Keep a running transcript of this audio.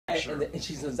Sure. And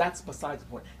she says, that's besides the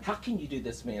point. How can you do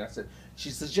this to me? And I said, she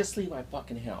says, just leave my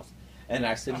fucking house. And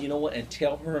I said, you know what? And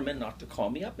tell Herman not to call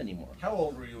me up anymore. How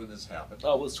old were you when this happened?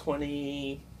 I was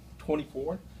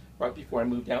 24, right before I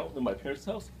moved out to my parents'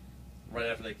 house. Right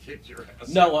after they kicked your ass.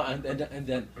 No, and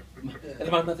then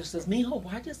my mother says, Mijo,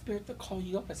 why does Spirit call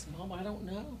you up? I said, Mom, I don't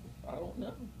know. I don't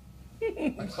know.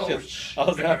 I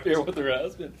was out there with her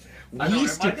husband. I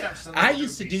used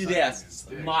to do this,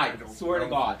 Mike, swear to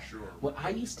God. Sure. Well, I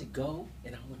used to go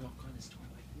and I would knock on his door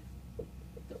like this,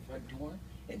 the front door,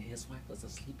 and his wife was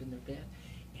asleep in their bed,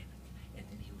 and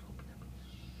then he would open up,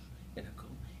 and I'd go,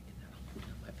 and then I'd put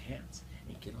down my pants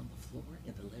and get on the floor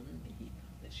in the living room and he'd beat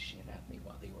the shit out of me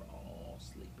while they were all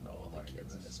sleeping, all the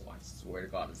kids and his wife. Swear to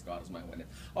God, as God is my witness.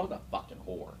 Oh, the fucking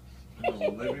whore. In the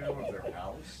living room of their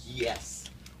house? Yes.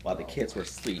 While the kids were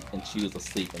asleep and she was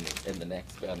asleep in the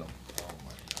next bedroom. Oh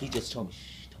my God. He just told me,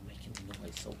 shh, don't make any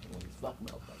noise. So when he's fucking,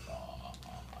 I was like,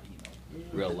 you know,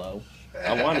 real low.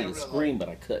 I wanted to scream, but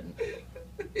I couldn't.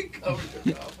 He covered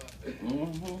himself up.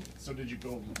 So did you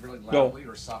go really loudly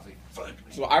or softly? Fuck me.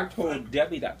 So I told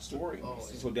Debbie that story. Oh,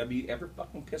 yeah. So Debbie, you ever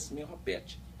fucking piss me off,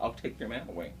 bitch, I'll take your man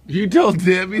away. You told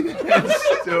Debbie that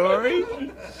story?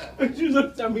 And she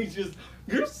looked at me, she's,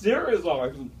 you're serious, all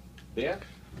right. Yeah.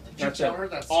 Did you tell her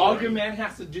that All story? your man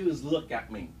has to do is look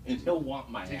at me, and he'll want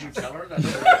my Did ass. you tell her that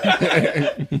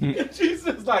story? And she's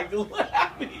just like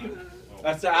laughing.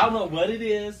 I said, I don't know what it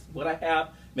is, what I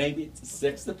have. Maybe it's a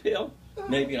sex appeal.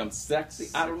 Maybe I'm sexy.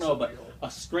 I don't know, but a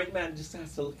straight man just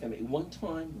has to look at me one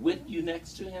time with you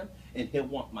next to him, and he'll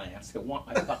want my ass. He'll want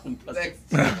my fucking pussy.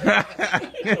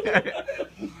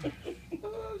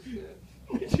 Oh, shit.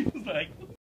 She was like,